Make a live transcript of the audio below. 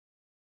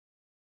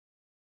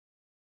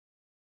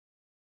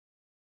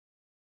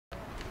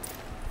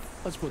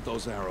Let's put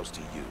those arrows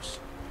to use.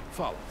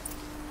 Follow.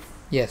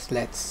 Yes,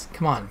 let's.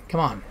 Come on, come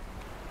on.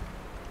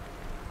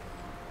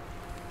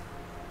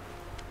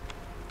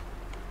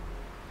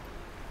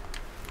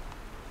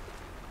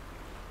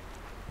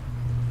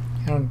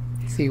 I don't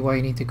see why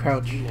you need to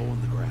crouch. Low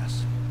in the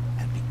grass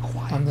and be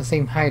quiet. I'm the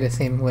same height as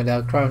him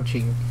without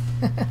crouching.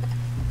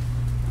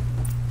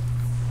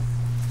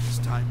 It's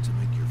time to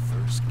make your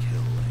first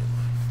kill,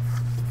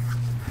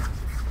 Layla.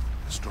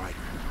 A strider.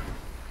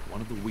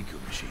 One of the weaker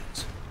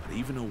machines. But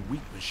even a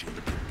weak machine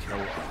can kill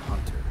a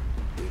hunter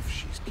if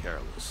she's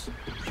careless.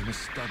 You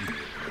must study it,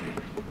 Ray.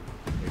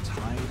 Its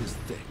hide is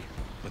thick,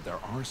 but there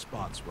are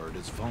spots where it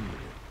is vulnerable.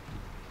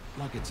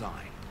 Like its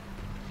eye.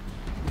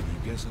 Can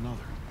you guess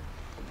another?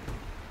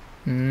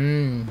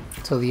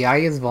 So the eye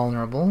is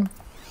vulnerable.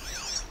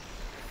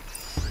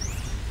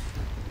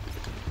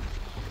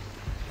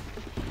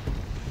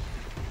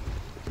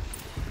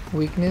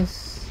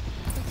 Weakness.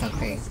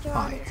 Okay,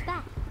 fire.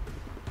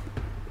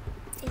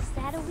 Is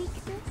that a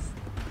weakness?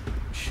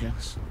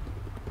 Yes.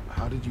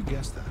 How did you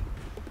guess that?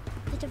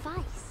 The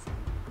device.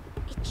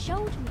 It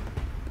showed me.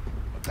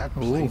 But that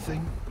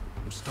plaything?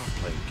 Stop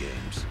playing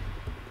games.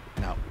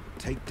 Now,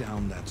 take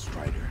down that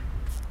strider.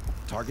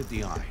 Target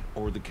the eye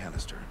or the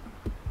canister.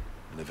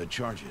 And if it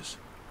charges,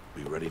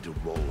 be ready to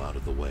roll out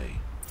of the way.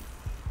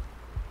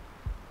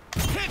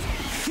 Hit!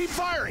 Keep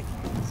firing!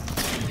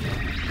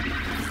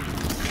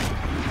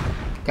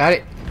 Got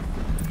it.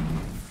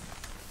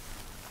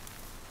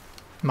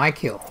 My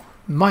kill.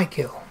 My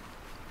kill.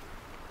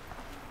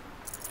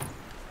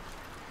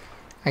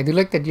 I do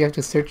like that you have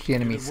to search the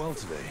enemies. You did well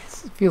today.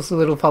 It feels a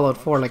little Fallout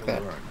 4 like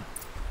that. Learn.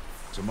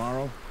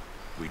 Tomorrow,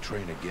 we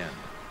train again.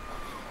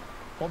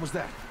 What was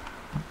that?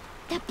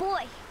 That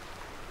boy.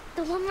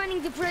 The one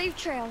running the brave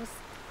trails.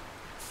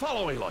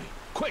 Follow Aloy,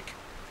 quick!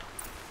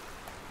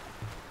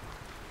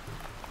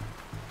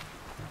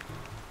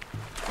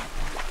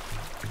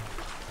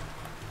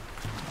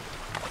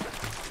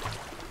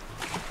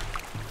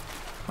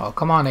 Oh,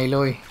 come on,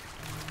 Aloy.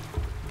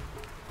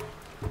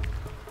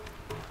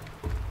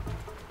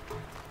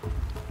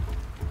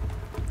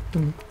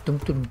 Dum, dum,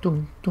 dum,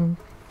 dum, dum.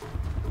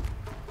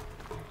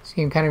 This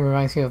game kind of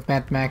reminds me of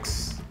Mad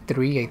Max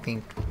 3, I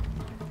think.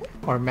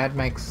 Or Mad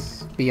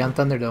Max Beyond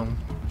Thunderdome.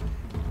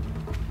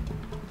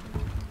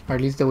 Or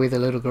at least the way the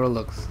little girl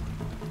looks.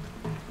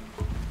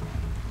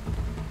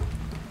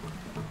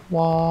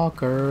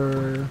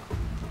 Walker.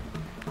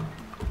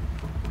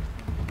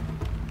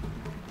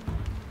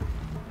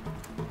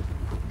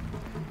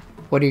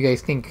 What do you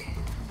guys think?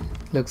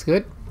 Looks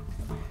good?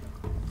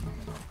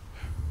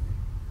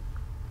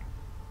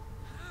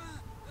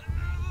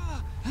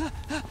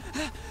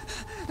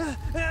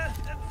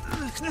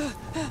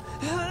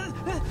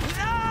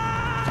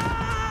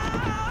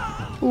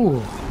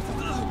 Ooh.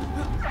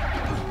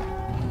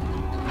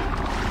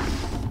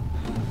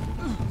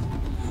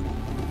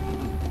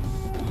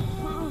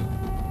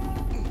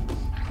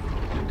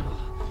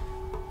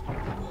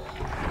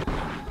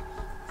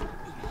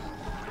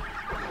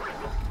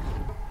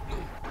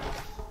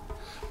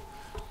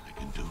 I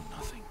can do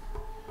nothing.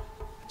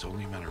 It's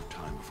only a matter of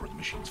time before the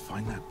machines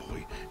find that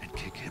boy and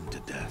kick him to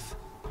death.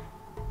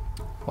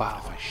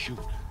 Wow. If I shoot,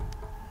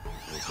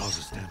 it'll cause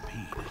a stampede,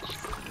 and it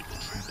will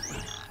trample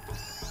me.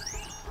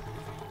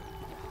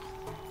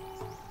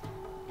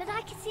 But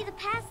I can see the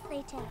paths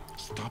they take.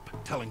 Stop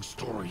telling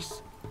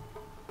stories.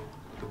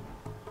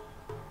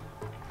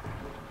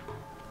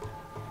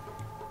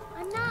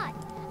 I'm not.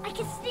 I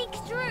can sneak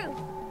through.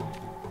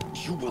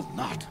 You will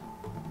not.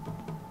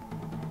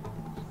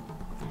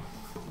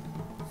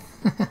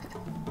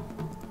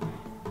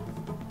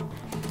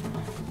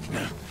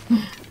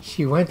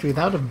 She went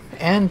without him,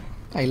 and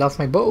I lost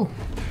my bow.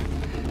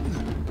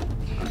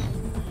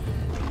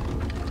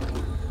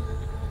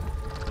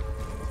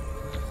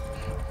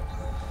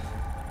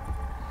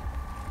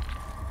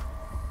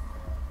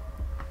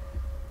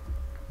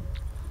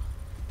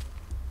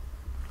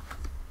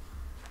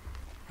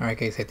 Alright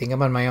guys, I think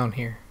I'm on my own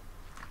here.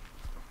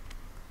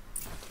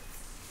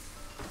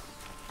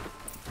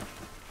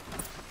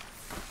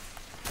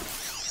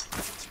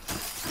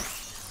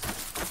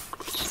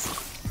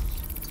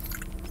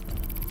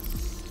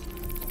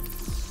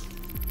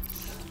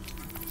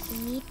 We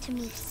need to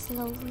move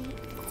slowly,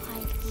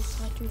 quietly,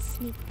 so I can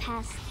sneak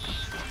past.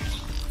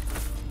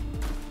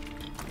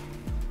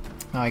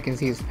 Oh, I can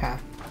see his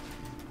path.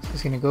 So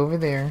he's gonna go over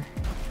there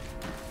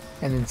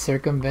and then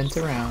circumvent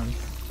around.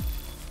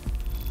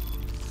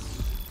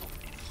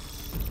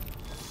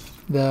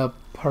 The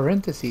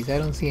parentheses, I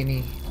don't see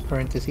any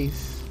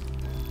parentheses.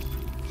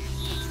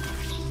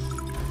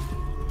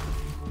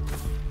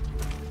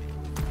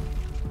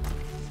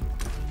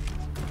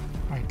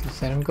 Alright,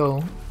 let's let him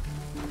go.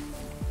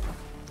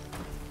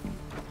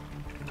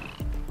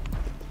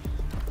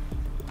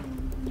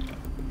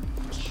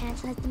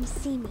 Can't let them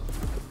see me.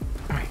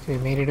 Alright, we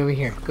made it over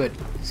here. Good.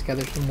 Let's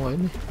gather some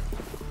wood.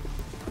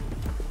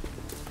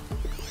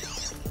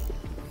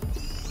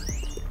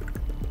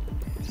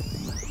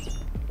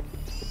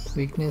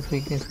 Weakness,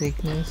 weakness,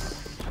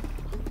 weakness.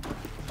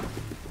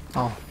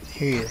 Oh,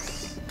 here he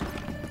is.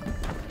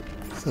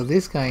 So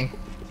this guy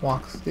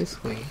walks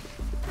this way.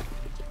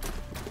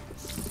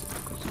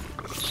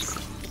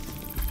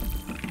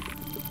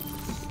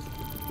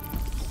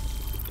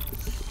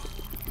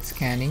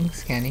 Scanning,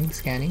 scanning,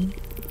 scanning.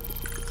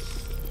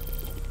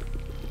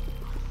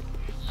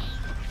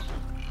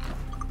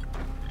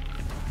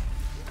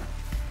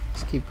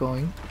 Let's keep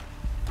going.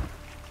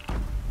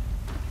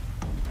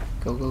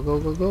 Go, go, go,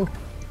 go, go.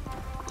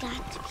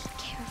 Got to be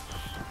careful.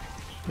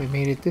 We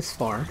made it this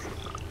far.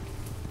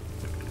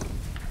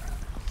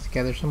 Let's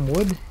gather some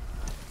wood.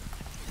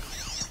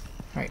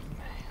 Right.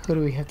 Who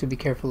do we have to be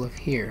careful of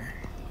here?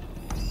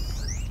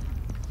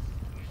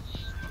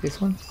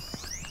 This one?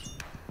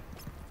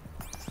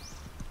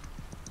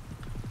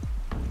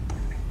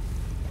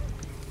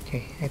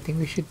 Okay, I think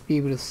we should be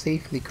able to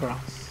safely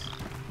cross.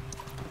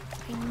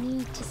 I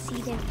need to see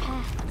their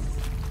paths.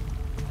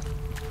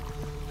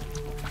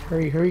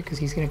 Hurry, hurry, because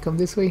he's gonna come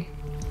this way.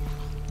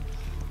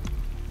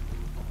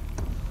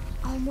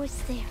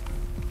 Almost there.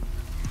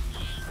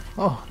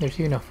 Oh, there's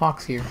even a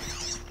fox here.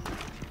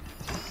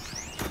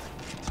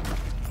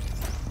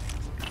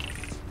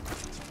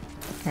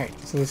 Alright,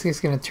 so this is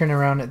gonna turn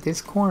around at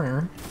this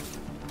corner.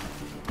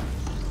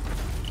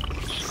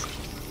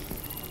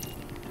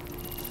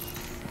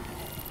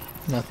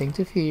 Nothing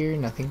to fear,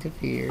 nothing to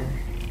fear.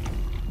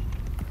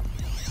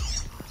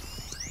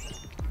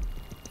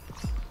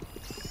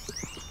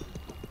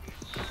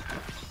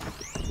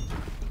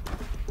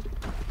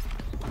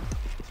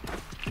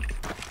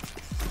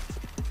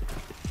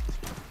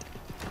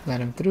 Let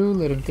him through,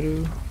 let him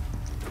through.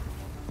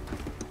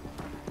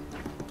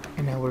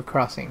 And now we're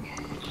crossing.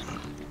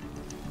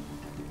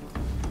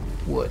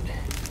 Wood.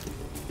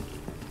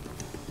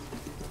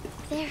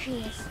 There he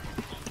is.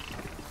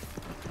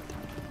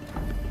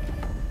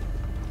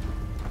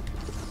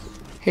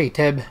 Hey,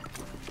 Teb.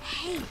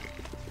 Hey,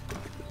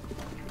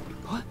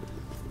 What?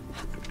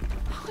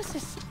 How is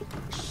this?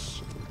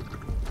 shh.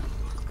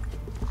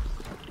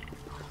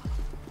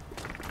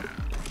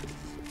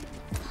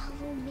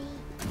 Follow me.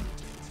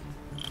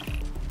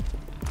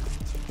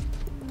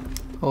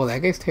 Oh, that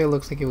guy's tail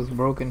looks like it was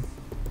broken.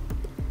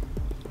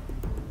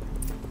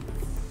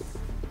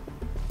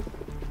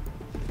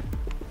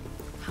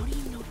 How do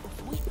you know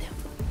to avoid them?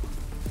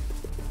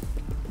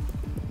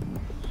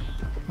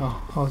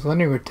 Oh, I was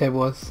wondering where Teb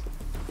was.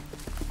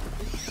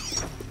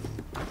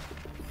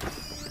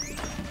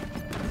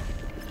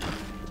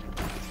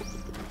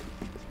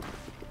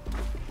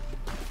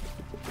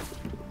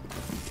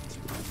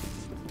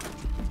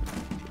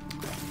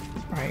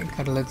 Alright,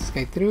 gotta let this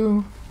guy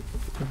through.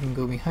 We can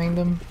go behind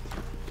him.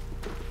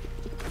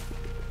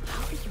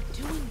 How are you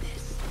doing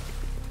this?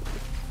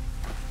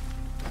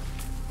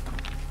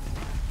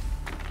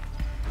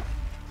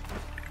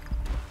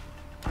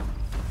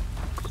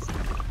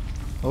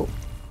 Oh,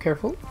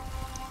 careful.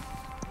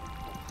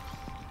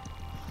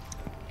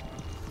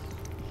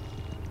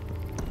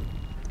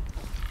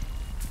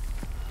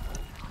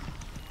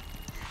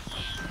 How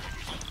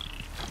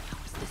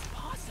is this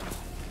possible?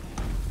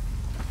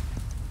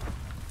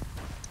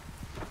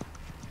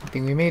 I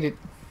think we made it.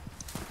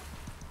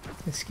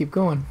 Let's keep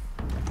going.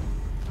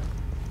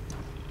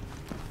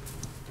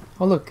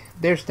 Oh look,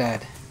 there's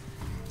Dad.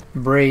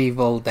 Brave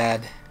old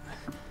Dad.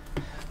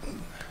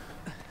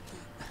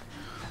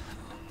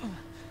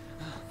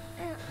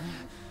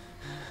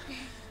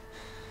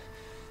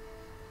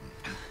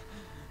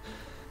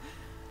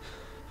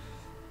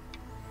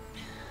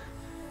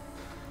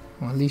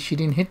 Well, at least she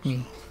didn't hit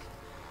me.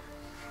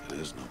 It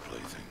is no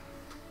plaything.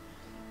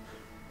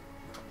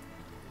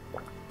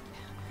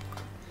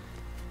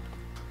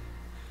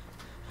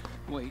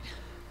 Wait.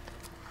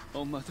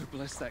 Oh, Mother,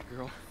 bless that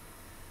girl.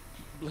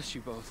 Bless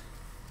you both.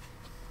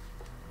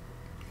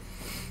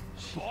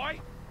 Boy!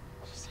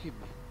 She saved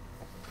me.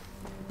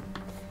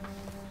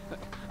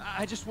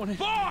 I just wanted...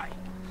 Boy!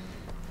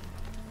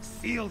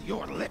 Seal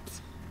your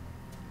lips.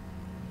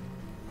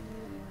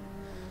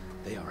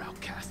 They are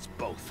outcasts,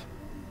 both.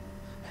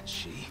 And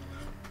she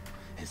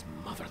is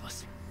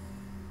motherless.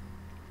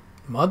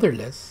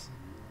 Motherless?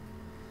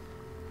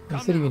 What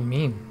does that even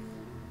mean?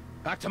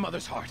 Back to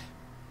Mother's heart.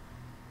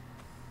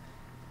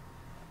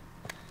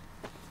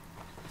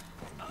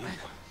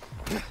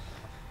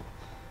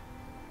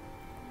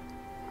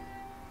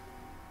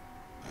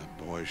 That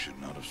boy should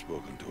not have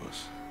spoken to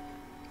us.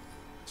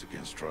 It's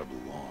against tribal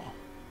law.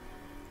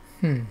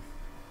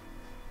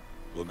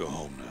 We'll go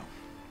home now.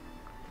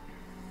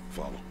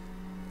 Follow.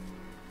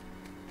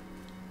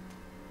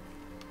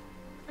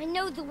 I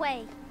know the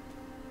way.